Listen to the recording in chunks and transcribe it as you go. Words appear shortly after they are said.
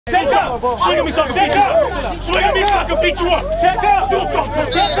Shake up. Swing at me something. Shake up. Swing at me so I can beat you up. Shake up. Do something.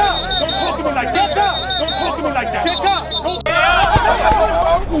 Shake up. Don't talk to me like that. Don't talk to me like that. Shake up.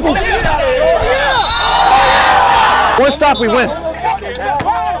 One stop, we win.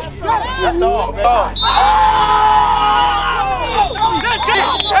 That's all.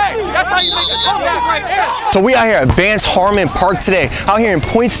 Hey, that's how you make a comeback right there. So we out here at Vance Harmon Park today, out here in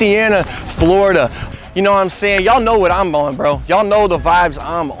Point Siena, Florida. You know what I'm saying? Y'all know what I'm on, bro. Y'all know the vibes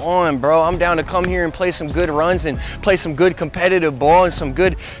I'm on, bro. I'm down to come here and play some good runs and play some good competitive ball and some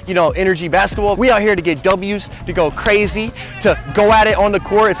good, you know, energy basketball. We out here to get W's, to go crazy, to go at it on the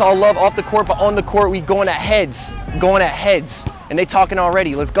court. It's all love off the court, but on the court, we going at heads. Going at heads. And they talking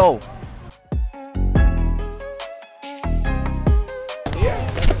already. Let's go.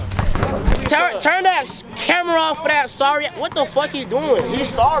 Turn that camera off for that. Sorry. What the fuck you doing? He's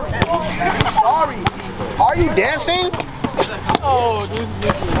sorry. He's sorry. Are you dancing? Oh, dude.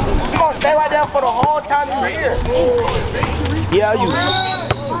 You gonna stay right there for the whole time you're here? Yeah, you.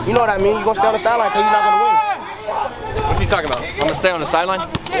 You know what I mean? You gonna stay on the sideline because you're not gonna win. What's he talking about? I'm gonna stay on the sideline?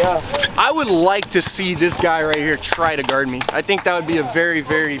 Yeah. I would like to see this guy right here try to guard me. I think that would be a very,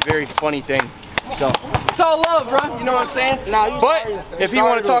 very, very funny thing. So, it's all love, bro. You know what I'm saying? Nah, but if you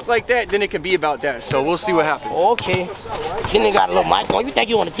want to talk like that, then it can be about that. So we'll see what happens. Okay. Then they got a little mic on. You think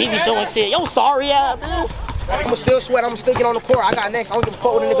you on a TV show and shit? Yo, sorry, yeah, bro. I'ma still sweat. I'ma still get on the court. I got next. I don't give a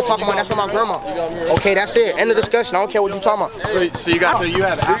fuck what a nigga talking about. That's not my grandma. Okay, that's it. End of discussion. I don't care what you talking about. So you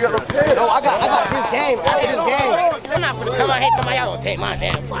have after. No, I got this game. After this game, I'm not gonna come out here tell my y'all gonna take my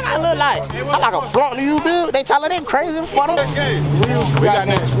damn. I look like a front to you, dude. They tell her they crazy for them. We got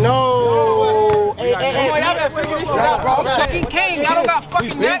next. No. Hey, Fucking King, y'all don't got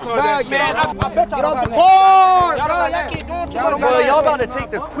fucking next. Get off the court, bro. Y'all keep doing too much. Bro, y'all about to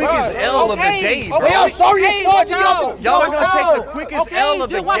take the quickest L of the day, bro. Yo, sorry, Y'all are gonna take the quickest L of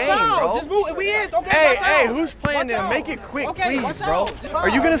the game, bro. Just move. We is okay. Hey, who's playing them? Make it quick, please, bro. Are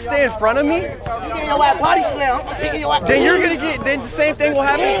you gonna stay in front of me? You getting your ass body slam. Then you're gonna get. Then the same thing will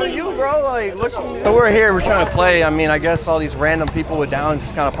happen for you, bro. Like, what you mean? So we're here. We're trying to play. I mean, I guess all these random people with downs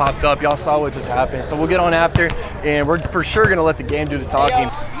just kind of popped up. Y'all saw what just happened. So we'll get on after, and we're for sure gonna let the game do the talking.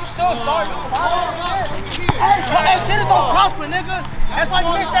 You still sorry? Hey, cheaters don't prosper, nigga. That's why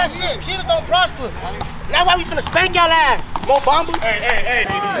you missed that shit. Cheaters don't prosper. That's why we finna spank y'all ass. Mo Bamba. Hey.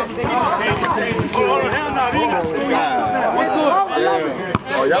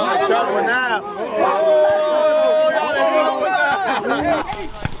 Oh, y'all in trouble now. Oh, y'all in trouble now.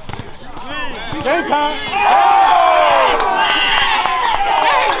 Game time.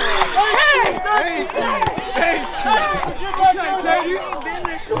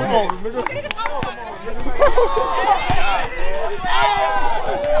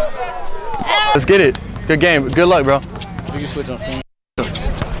 Let's get it. Good game. Good luck, bro. You can switch on screen.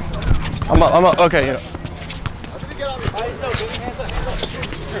 I'm up. Okay, yeah.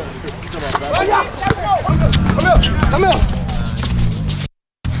 Come here.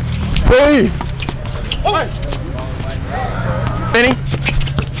 Hey. Benny. You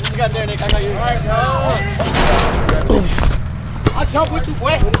got there, Nick. I got you. I'll jump with you, boy.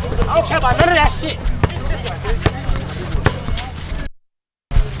 I don't care about none of that shit.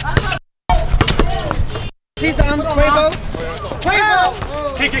 He's on Quavo.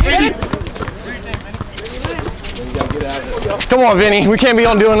 Kick. Come on, Vinny. We can't be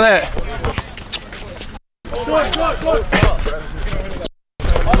on doing that.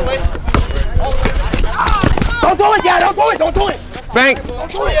 Don't do it, yeah. Don't do it. Bank. Don't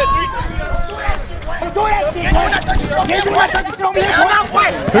do that shit. You want to sit over here? I'm not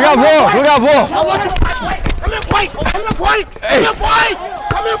white. We got ball. I want you. Come here, white. Hey.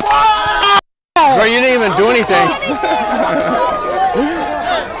 Come here, boy. Bro, you didn't even do anything.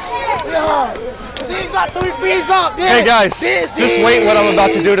 Freeze up till we freeze up. Hey guys, just wait what I'm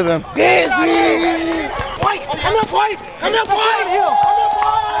about to do to them. White, come here, boy.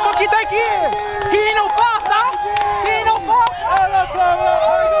 Fuck you think he is? He ain't no foul, stop. He ain't no foul.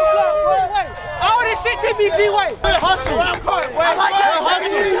 All this shit TBG way. Hustle. I like that.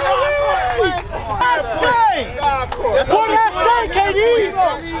 Pull that shit, KD.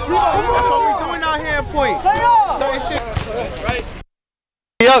 That's what we doing out here in Point. Certain shit. Right.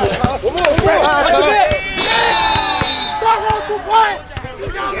 Yup. You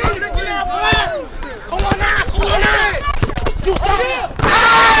stop him.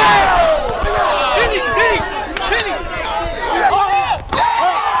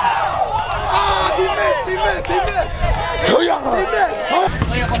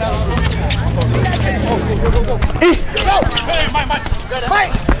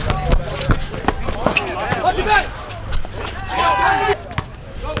 Mike. Watch your back.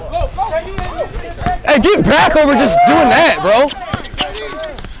 Hey, get back over just doing that, bro.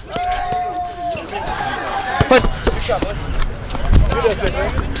 But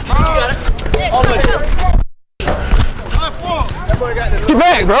get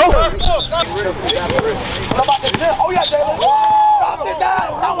back, bro. Oh yeah, Jalen. Drop this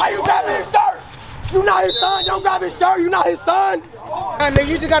down. So why you grabbing his shirt? You not his son. Don't grab his shirt. You not his son. Man,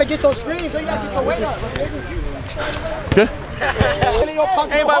 you just gotta get your screen, so you gotta get your weight up. Good.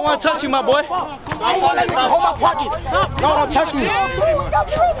 Anybody want to touch you, my boy? Hold my pocket. No, don't touch me. You got 0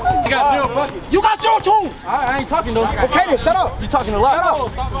 pockets. You got 0 too. I ain't talking though. Okay then, shut up. You talking a lot. Shut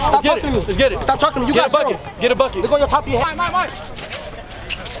up. Stop talking to me. Let's get it. Stop talking to me. You Get got a bucket. 0. Get a bucket. Look on your top of your head.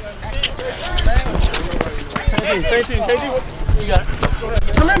 You got it.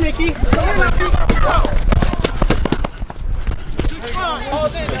 Come here, Mickey.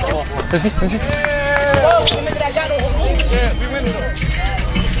 Is he?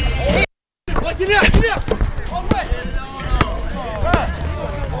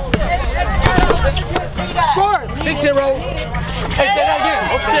 Score. Big 0. Hey, say that again.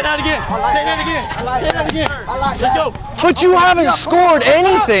 Say that again. Say that again. Say that again. Let's go. But you haven't scored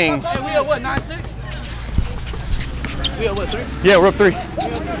anything. Hey, we at what, 9-6? We at what, 3? Yeah, we're up 3.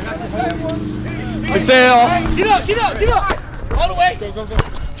 Big sale. Get up, get up, get up. All the way. Go.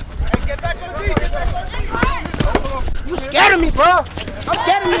 Get back on D. You scared of me, bro. I'm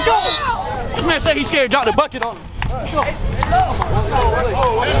scared of me. Go. This man said he's scared. Drop the bucket on him. Let's go.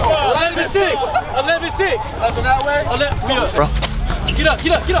 11-6. 11-6. That way? We up. Bro. Get up,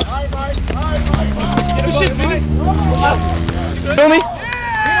 get up, get up. Good shit, baby. Feel me?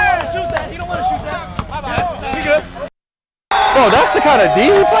 He don't want to shoot that. We good. Bro, that's the kind of D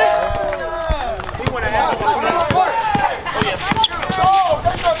you play?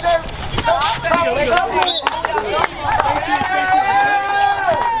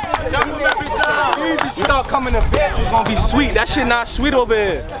 Start coming to bed, it's gonna be sweet. That shit not sweet over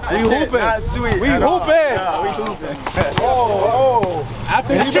here. We hooping. Not sweet. We hooping. Yeah, we hooping. Oh. I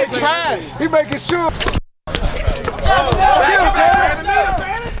think That shit trash. He making sure.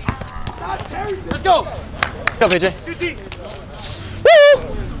 Let's go. Go, AJ.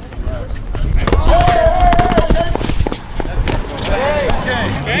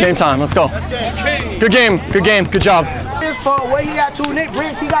 Game time, let's go. Good game, good job. His fault. Where he at too, Nick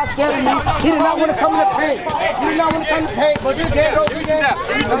Briz, he got scared of me. He did not want to come to the paint. He did not want to come to the paint, but good game, though. Good game.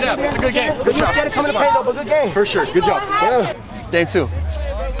 Give me some depth. It's a good game. He was scared to come to the paint, though, but good game. For sure. Good job. Yeah. Game 2.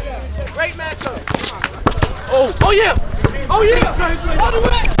 Great matchup. Oh yeah. Oh yeah. All the way.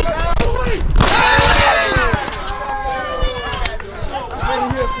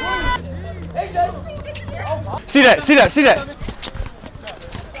 See that.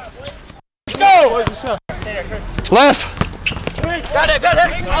 Go. Left. Got it.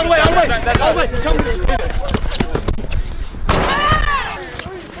 All the way. Tell me this.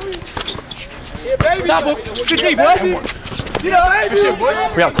 Stop him. Good D, boy. Get out, hey, shit, boy.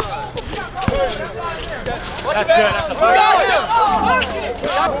 We out. That's good. That's a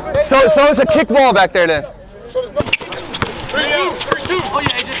first. So it's a kickball back there then. 3-2. Oh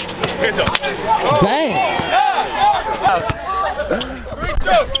yeah, AJ. Dang. 3-2.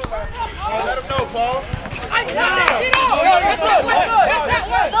 Let him know, Paul.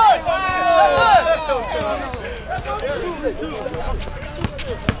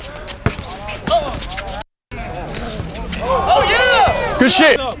 Oh yeah! Good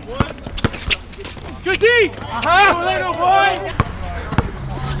shit. Good D! Little boy!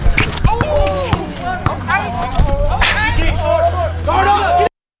 Guard up.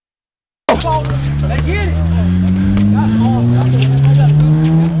 Get it. That's all.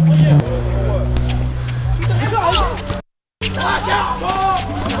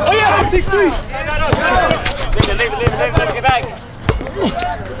 Oh yeah! 6-3! Leave it, get back.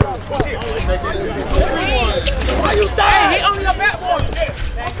 Why you staying? He only a bad boy.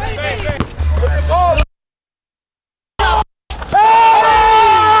 The ball.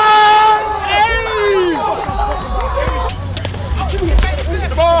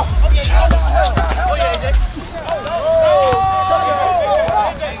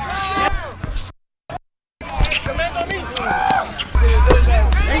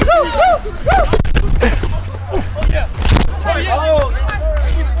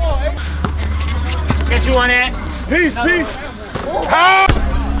 Get you on that. Peace.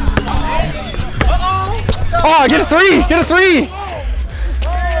 Oh, get a three.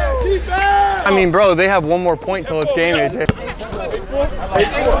 I mean, bro, they have one more point till it's game, AJ.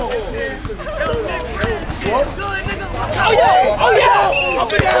 Oh yeah!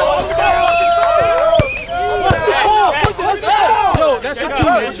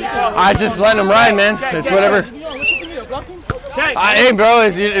 I just let him ride, man. It's whatever. Hey, bro,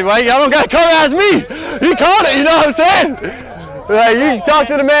 y'all don't gotta come ask me. He caught it, you know what I'm saying? Like, you can talk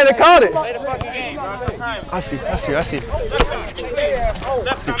to the man that caught it. I see.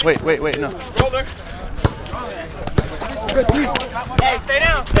 Wait, no. Hey, stay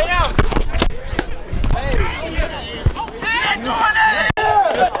down.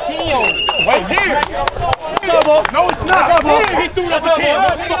 Right here. No, it's not. He threw it up his hand.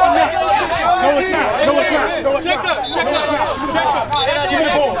 No, it's not. Check up. Give me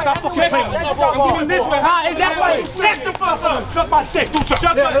the ball. Stop fucking playing. Moving this way. That way. Check the fuck up. Suck my dick. Shake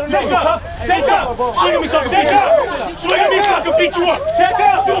up. Swing at me, son. Shake up. Swing at me so I can beat you up. Check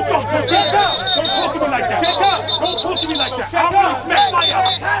up. Do something. Check up. Don't talk to me like that. Check up. Don't talk to me like that. I'm gonna smash my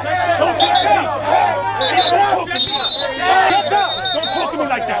ass. Don't check up. Don't talk to me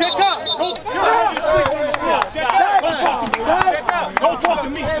like that. Check up. Don't talk to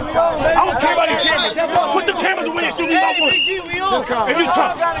me. I don't care about these cameras. Put the cameras away and shoot me my one. If you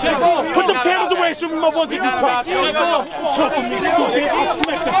talk, put the cameras away and shoot me my one if you talk. Talk to me, stupid. I'll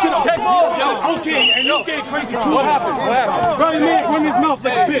smack the shit out of you. Okay, and you getting crazy too. What happened? Brother man, run his mouth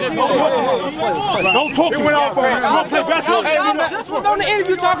like a bitch. Don't talk to me. You want to play basketball? This was on the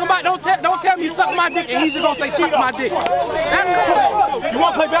interview talking about don't tell me suck my dick, and he's just gonna say suck my dick. You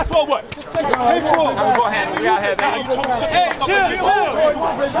want to play basketball or what? Take four. I'm going to handle it. Hey, chill.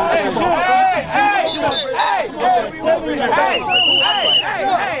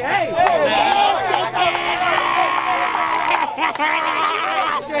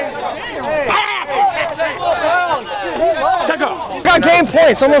 Check out. Got game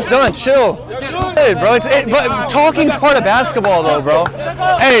points. Almost done. Chill. Hey, bro. But talking's part of basketball, though, bro.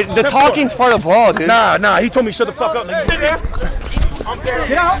 Hey, the talking's part of ball, dude. Nah. He told me shut the fuck up.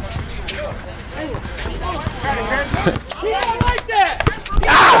 Yeah. He don't like that. He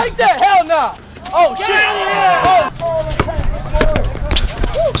don't like that. Hell no. Oh shit.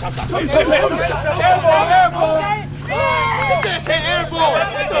 Airball.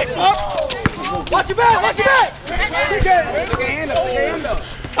 Watch your back.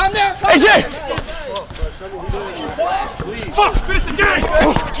 Come there. AJ. Fuck, finish the game.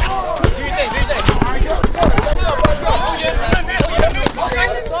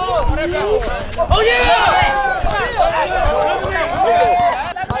 Oh yeah!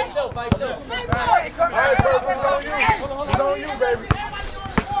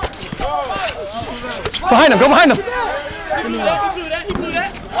 Behind him, go behind him. He blew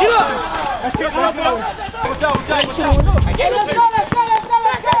that. Get up. Let's go.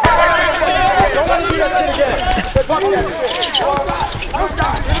 Don't let him do that shit again. Come on. Get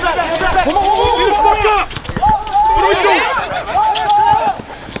the fuck up. What are we doing?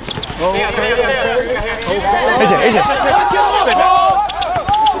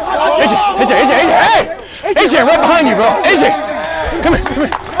 AJ. Hey! AJ, right behind you, bro. AJ, come here.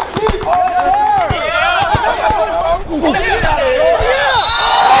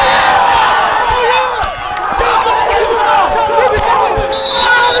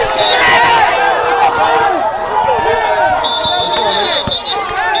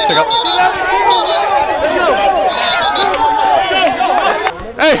 Check up.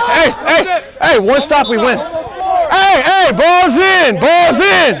 Hey, one stop, we win. Hey, balls in.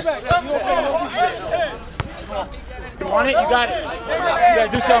 You want it? You got it. You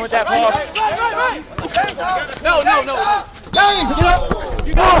gotta do something with that ball. No.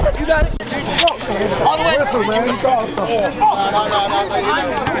 Get up. You got it. All the way. No.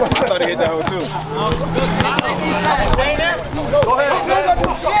 I thought he hit that hole too. Go ahead.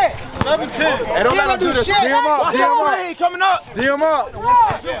 Shit. 11-10. Hey, don't let him do this. D him up. Coming up. D him up.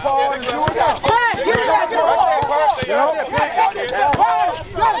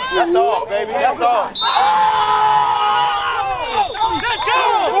 That's all, baby. That's all. Let's go!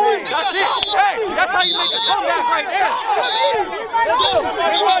 That's it. Hey, that's how you make a comeback right there.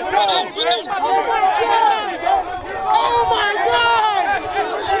 Oh my God!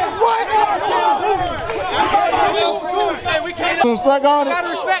 What? Hey, we can't. I gotta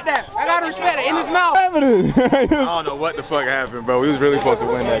respect that. In his mouth. I don't know what the fuck happened, bro. We was really supposed to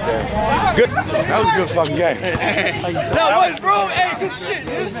win that game. Good. That was a good fucking game. That was, bro. Hey, good shit,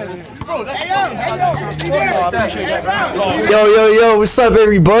 dude. Bro, that's Yo, what's up,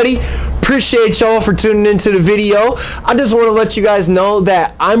 everybody? Appreciate y'all for tuning into the video. I just want to let you guys know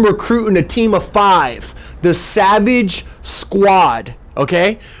that I'm recruiting a team of 5, the Savage Squad.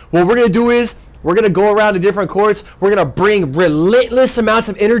 Okay, what we're gonna do is we're gonna go around to different courts. We're gonna bring relentless amounts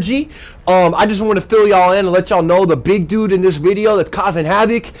of energy. I just want to fill y'all in and let y'all know the big dude in this video that's causing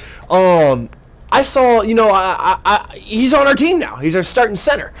havoc. I saw, you know, he's on our team now. He's our starting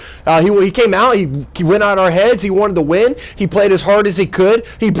center. He came out. He went on our heads. He wanted to win. He played as hard as he could.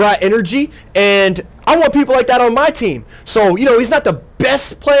 He brought energy, and I want people like that on my team. So, you know, he's not the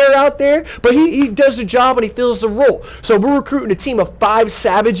best player out there, but he does the job and he fills the role. So we're recruiting a team of 5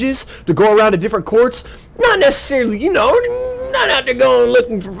 savages to go around to different courts. Not necessarily, you know, not out there going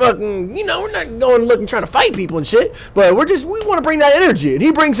looking for fucking, you know, we're not going looking trying to fight people and shit, but we want to bring that energy, and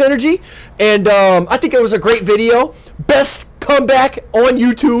he brings energy, and I think it was a great video. Best comeback on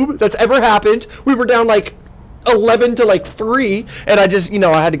YouTube that's ever happened. We were down like 11 to like 3, and I just, you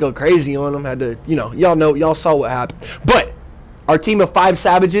know, I had to go crazy on them. Had to, you know, y'all saw what happened. But our team of 5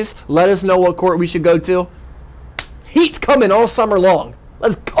 savages, let us know what court we should go to. Heat's coming all summer long.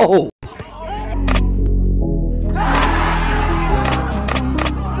 Let's go.